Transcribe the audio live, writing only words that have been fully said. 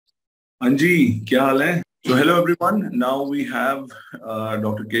Anji, kya haal hai? So hello everyone. Now we have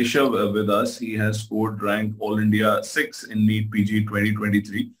Dr. Keshav with us. He has scored rank All India 6 in NEETPG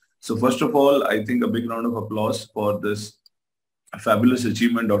 2023. So first of all, I think a big round of applause for this fabulous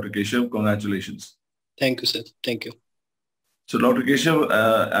achievement, Dr. Keshav. Congratulations. Thank you, sir. Thank you. So Dr. Keshav,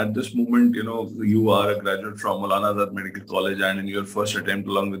 at this moment, you are a graduate from Maulana Azad Medical College, and in your first attempt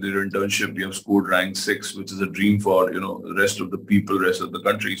along with your internship, you have scored rank 6, which is a dream for, the rest of the people, rest of the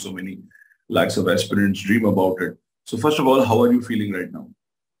country. So many lakhs of aspirants dream about it. So first of all, how are you feeling right now?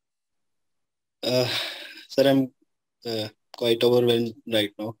 Sir, I'm quite overwhelmed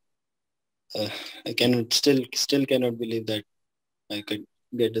right now. I cannot still cannot believe that I could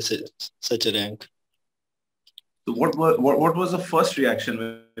get such a rank. So what was the first reaction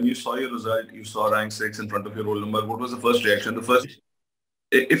when you saw your result? You saw rank 6 in front of your roll number. What was the first reaction?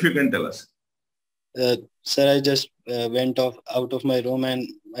 If you can tell us. Sir, I just went out of my room and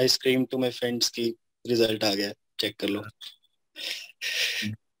I screamed to my friends ki result aa gaya, check kar lo.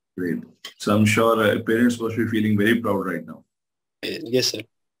 Great. So I'm sure parents must be feeling very proud right now. Yes, sir.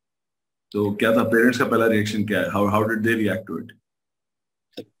 So क्या था parents का पहला reaction क्या है? How did they react to it?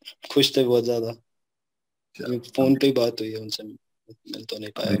 खुश थे बहुत ज़्यादा. फोन पे बात हुई है उनसे, मिल तो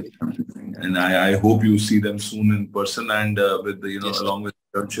नहीं पाया अभी. And I hope you see them soon in person and with the yes, along with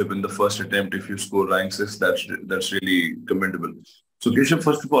internship in the first attempt. If you score rank 6, that's really commendable. So Keshav,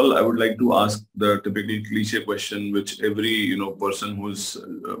 first of all, I would like to ask the typical cliche question, which every person who's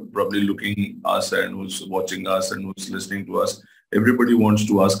probably looking us and who's watching us and who's listening to us, everybody wants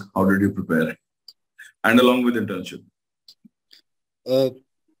to ask, how did you prepare? And along with internship.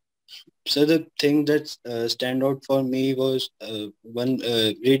 So the thing that stand out for me was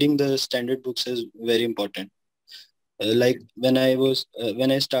reading the standard books is very important. Like when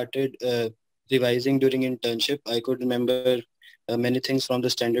I started revising during internship, I could remember many things from the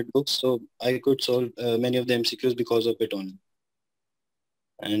standard books, so I could solve many of the MCQs because of it only.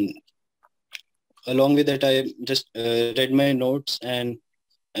 And along with that, I just read my notes, and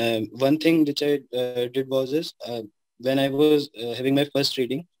one thing which I did was when I was having my first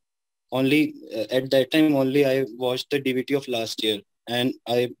reading, only at that time only I watched the DVT of last year, and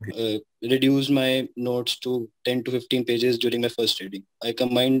I reduced my notes to 10 to 15 pages during my first reading. I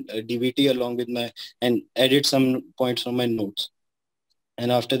combined DVT along with and added some points from my notes.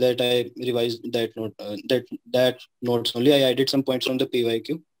 And after that, I revised that note. That notes only. I added some points from the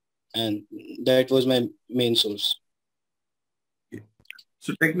PYQ, and that was my main source.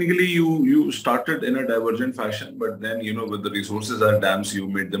 So technically, you started in a divergent fashion, but then with the resources at DAMS, you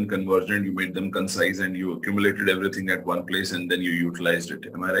made them convergent, you made them concise, and you accumulated everything at one place, and then you utilized it.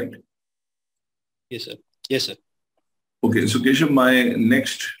 Am I right? Yes, sir. Yes, sir. Okay, so Keshav, my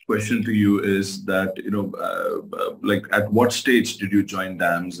next question to you is that, like at what stage did you join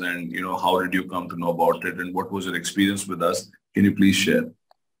DAMS and, how did you come to know about it and what was your experience with us? Can you please share?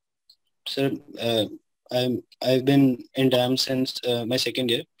 Sir, I've been in DAMS since my second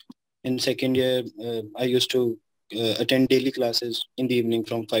year. In second year, I used to attend daily classes in the evening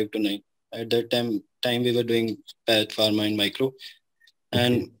from 5 to 9. At that time we were doing path, pharma and micro.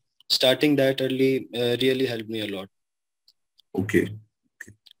 And starting that early really helped me a lot. Okay.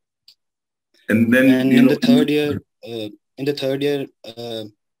 And then in the third year,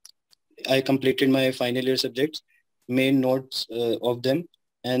 I completed my final year subjects, made notes of them,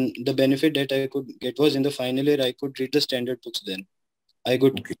 and the benefit that I could get was in the final year I could read the standard books. Then I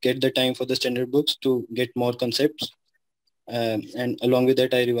could get the time for the standard books to get more concepts, and along with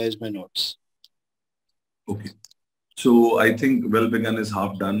that I revised my notes. Okay. So I think well begun is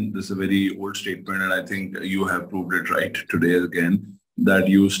half done. This is a very old statement, and I think you have proved it right today again, that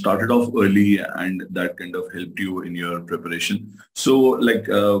you started off early and that kind of helped you in your preparation. So like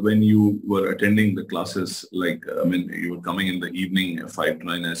when you were attending the classes, like, you were coming in the evening 5 to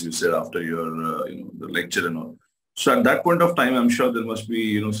 9, as you said, after your, the lecture and all. So at that point of time, I'm sure there must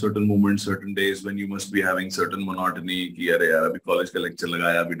be, certain moments, certain days when you must be having certain monotony, ki अरे यार अभी college का lecture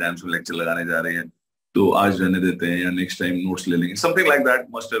लगाया, अभी DAMS में lecture लगाने जा रहे हैं. तो आज रहने देते हैं या next time notes ले लेंगे. Something like that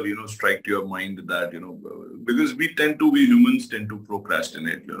must have, strike your mind that, because we humans tend to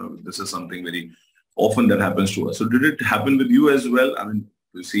procrastinate. This is something very often that happens to us. So did it happen with you as well? I mean,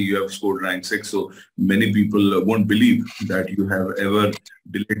 you see, you have scored rank 6, so many people won't believe that you have ever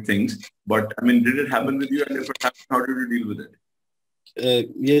delayed things. But I mean, did it happen with you? And if it happened, how did you deal with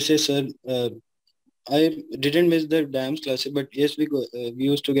it? Yes, sir. I didn't miss the DAMS classes, but yes, we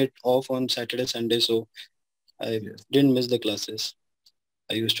used to get off on Saturday, Sunday, so I didn't miss the classes.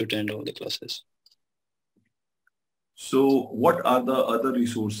 I used to attend all the classes. So what are the other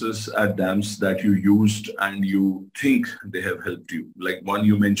resources at DAMS that you used and you think they have helped you? Like one,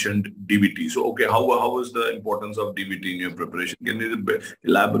 you mentioned DBT. So, okay, how was the importance of DBT in your preparation? Can you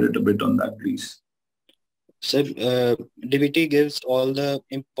elaborate a bit on that, please? So DBT gives all the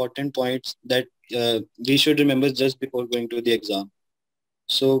important points that we should remember just before going to the exam.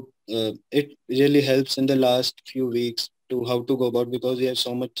 So it really helps in the last few weeks to how to go about, because we have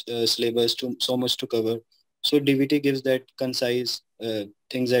so much syllabus, so much to cover. So DBT gives that concise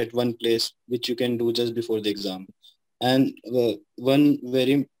things at one place, which you can do just before the exam. And one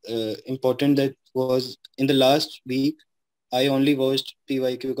very important that was in the last week, I only watched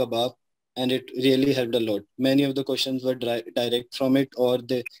PYQ Kebab, and it really helped a lot. Many of the questions were direct from it, or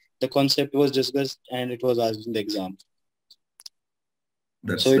the concept was discussed and it was asked in the exam.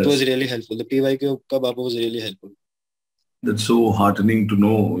 So it was really helpful. The PYQ Kebab was really helpful. That's so heartening to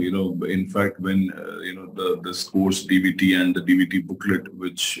know. In fact, when this course DBT and the DBT booklet,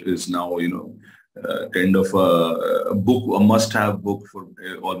 which is now kind of a book, a must-have book for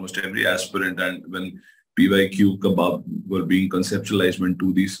almost every aspirant, and when PYQ Kebab were being conceptualized, when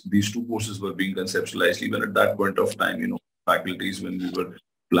these two courses were being conceptualized, even at that point of time, faculties, when we were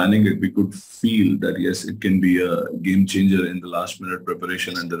planning it, we could feel that yes, it can be a game changer in the last minute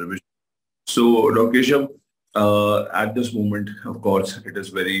preparation and the revision. So, Dr. Keshav, at this moment, of course, it is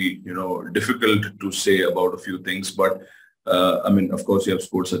very, difficult to say about a few things, but I mean, of course, you have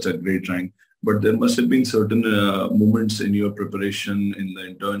scored such a great rank, but there must have been certain moments in your preparation in the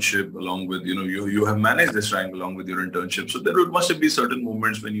internship, along with, you have managed this rank along with your internship. So there must have been certain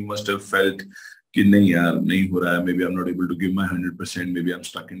moments when you must have felt कि नहीं यार नहीं हो रहा है, maybe I'm not able to give my 100%, maybe I'm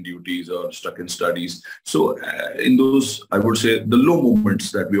stuck in duties or stuck in studies. So in those, I would say, the low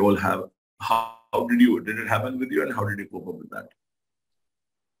moments that we all have, how did it happen with you, and how did you cope up with that?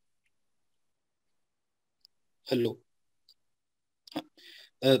 Hello.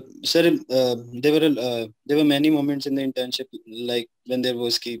 Sir, there were many moments in the internship, like when there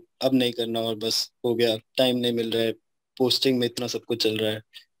was कि अब नहीं करना और बस हो गया, time नहीं मिल रहा है, posting में इतना सब कुछ चल रहा है.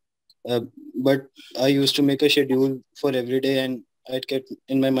 But I used to make a schedule for every day, and I'd kept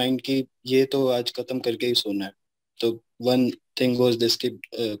in my mind कि ये तो आज खत्म करके ही सोना है. So one thing was this कि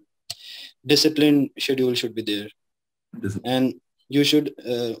discipline schedule should be there, and you should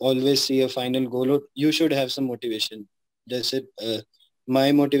always see a final goal, or you should have some motivation. That's it.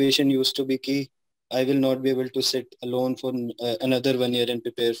 My motivation used to be कि I will not be able to sit alone for another 1 year and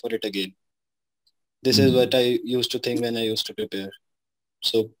prepare for it again. This is what I used to think when I used to prepare.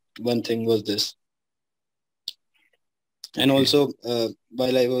 So one thing was this. And also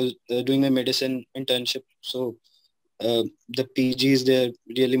while I was doing my medicine internship, so the PGs there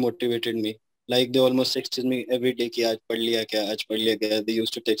really motivated me. Like they almost texted me every day कि आज पढ़ लिया क्या, आज पढ़ लिया क्या. They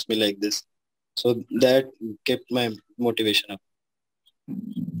used to text me like this. So that kept my motivation up.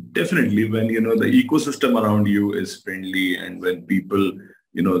 Definitely, when the ecosystem around you is friendly, and when people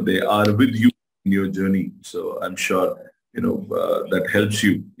they are with you in your journey, so I'm sure that helps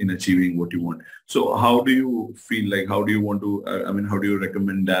you in achieving what you want. So how do you feel, like how do you want to how do you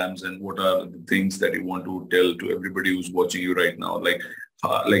recommend DAMS, and what are the things that you want to tell to everybody who's watching you right now? We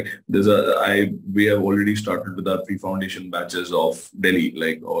have already started with our pre-foundation batches of Delhi,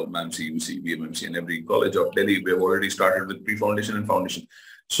 like all MAMC, UC, BMMC, and every college of Delhi. We have already started with pre-foundation and foundation.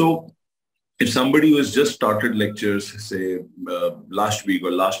 So if somebody who has just started lectures, say last week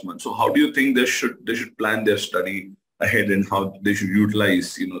or last month, so how do you think they should plan their study ahead, and how they should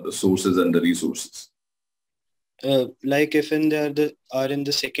utilize the sources and the resources? Like if they are in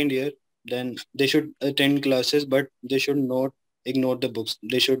the second year, then they should attend classes, but they should not ignore the books.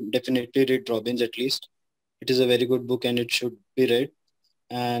 They should definitely read Robbins at least. It is a very good book and it should be read.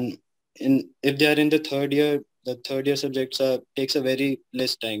 And if they are in the third year subjects takes a very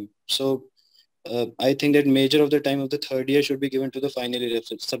less time. So I think that major of the time of the third year should be given to the final year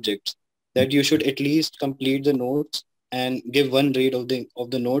subjects. That you should at least complete the notes and give one read of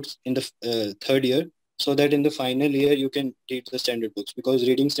the notes in the third year, so that in the final year you can read the standard books, because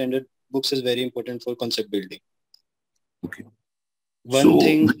reading standard books is very important for concept building. Okay. One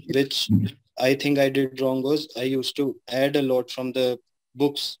thing which I think I did wrong was I used to add a lot from the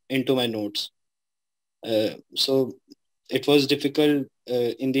books into my notes. So it was difficult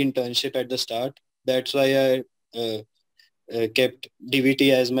in the internship at the start. That's why I kept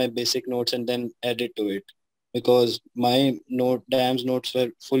DBT as my basic notes and then added to it, because my DAMS notes were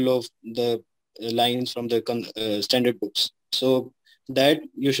full of the lines from the standard books. So that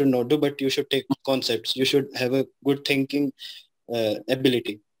you should not do, but you should take concepts. You should have a good thinking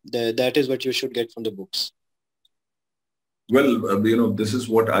ability. That is what you should get from the books. Well, this is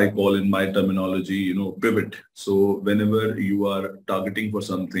what I call in my terminology, pivot. So whenever you are targeting for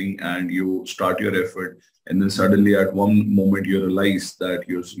something and you start your effort, and then suddenly at one moment you realize that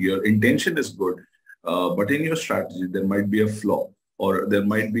your intention is good, but in your strategy there might be a flaw, or there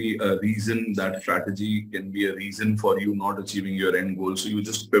might be a reason that strategy can be a reason for you not achieving your end goal. So you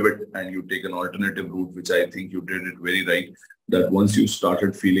just pivot and you take an alternative route, which I think you did it very right. That once you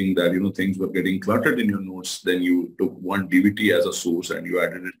started feeling that things were getting cluttered in your notes, then you took one DVT as a source and you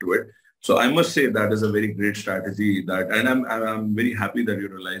added it to it. So I must say that is a very great strategy, and I'm very happy that you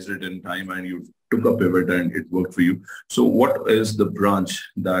realized it in time and you took a pivot and it worked for you. So what is the branch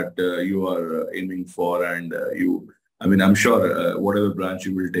that you are aiming for? And I'm sure whatever branch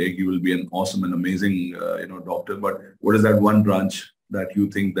you will take, you will be an awesome and amazing doctor. But what is that one branch that you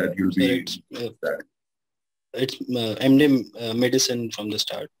think that you'll be? It's MD medicine from the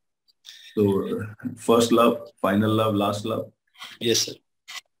start. So first love, final love, last love? Yes, sir.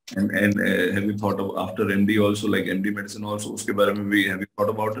 And have you thought of after MD also, like MD medicine also, uske bare mein bhi, have you thought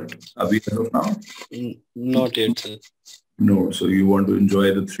about it? Abhi as of now? Not yet, sir. No. So you want to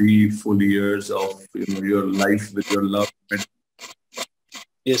enjoy the 3 full years of your life with your love?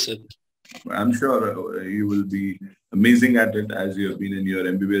 Yes, sir. I'm sure you will be amazing at it, as you have been in your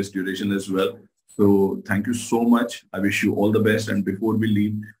MBBS duration as well. So thank you so much. I wish you all the best. And before we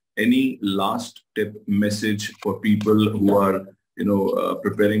leave, any last tip, message for people who are,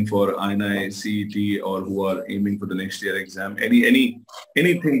 preparing for INI, CET, or who are aiming for the next year exam?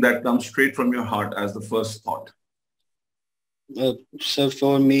 Anything that comes straight from your heart as the first thought? So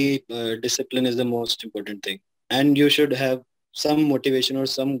for me, discipline is the most important thing. And you should have some motivation or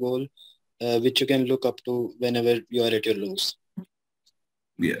some goal which you can look up to whenever you are at your lows.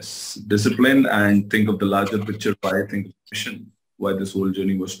 Yes, discipline, and think of the larger picture. Why think of mission, why this whole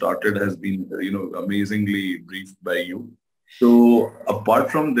journey was started, has been amazingly briefed by you. So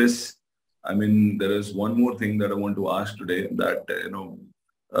apart from this, there is one more thing that I want to ask today. That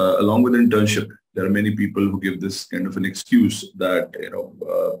along with internship, there are many people who give this kind of an excuse that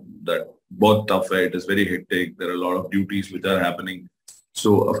that both tough, it is very hectic. There are a lot of duties which are happening.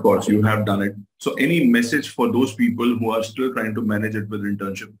 So, of course, you have done it. So any message for those people who are still trying to manage it with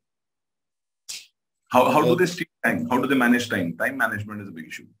internship? How do they steal time? How do they manage time? Time management is a big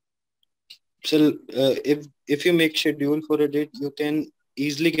issue. So if you make schedule for a day, you can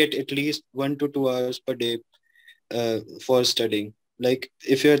easily get at least 1 to 2 hours per day for studying. Like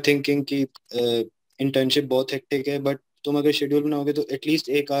if you are thinking कि internship बहुत hectic है, but तुम अगर schedule बनाओगे तो at least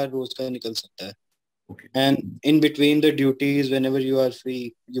 1 hour रोज का निकल सकता है. Okay. And in between the duties, whenever you are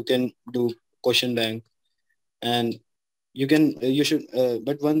free, you can do question bank, and you should.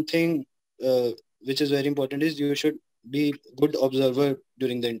 But one thing which is very important is you should be good observer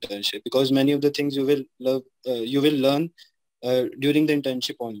during the internship, because many of the things you will learn during the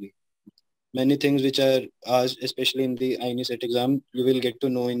internship only. Many things which are asked, especially in the AIIMS exam, you will get to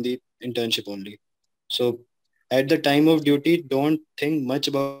know in the internship only. So at the time of duty, don't think much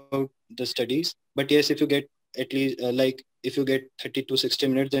about the studies. But yes, if you get at least if you get 30 to 60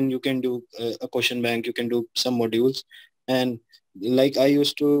 minutes, then you can do a question bank, you can do some modules. And like I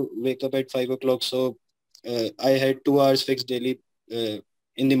used to wake up at 5 o'clock. So I had 2 hours fixed daily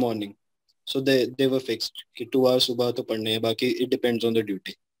in the morning. So they were fixed. 2 hours subah to padhne hai, baki it depends on the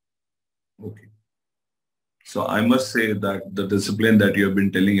duty. Okay. So I must say that the discipline that you have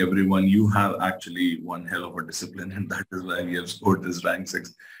been telling everyone, you have actually one hell of a discipline, and that is why we have scored this rank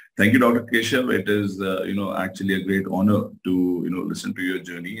 6. Thank you, Dr. Keshav. It is, actually a great honor to, listen to your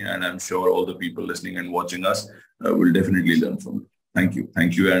journey. And I'm sure all the people listening and watching us will definitely learn from it. Thank you.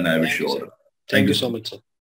 Thank you. And I wish you all the best. Thank you so much, sir.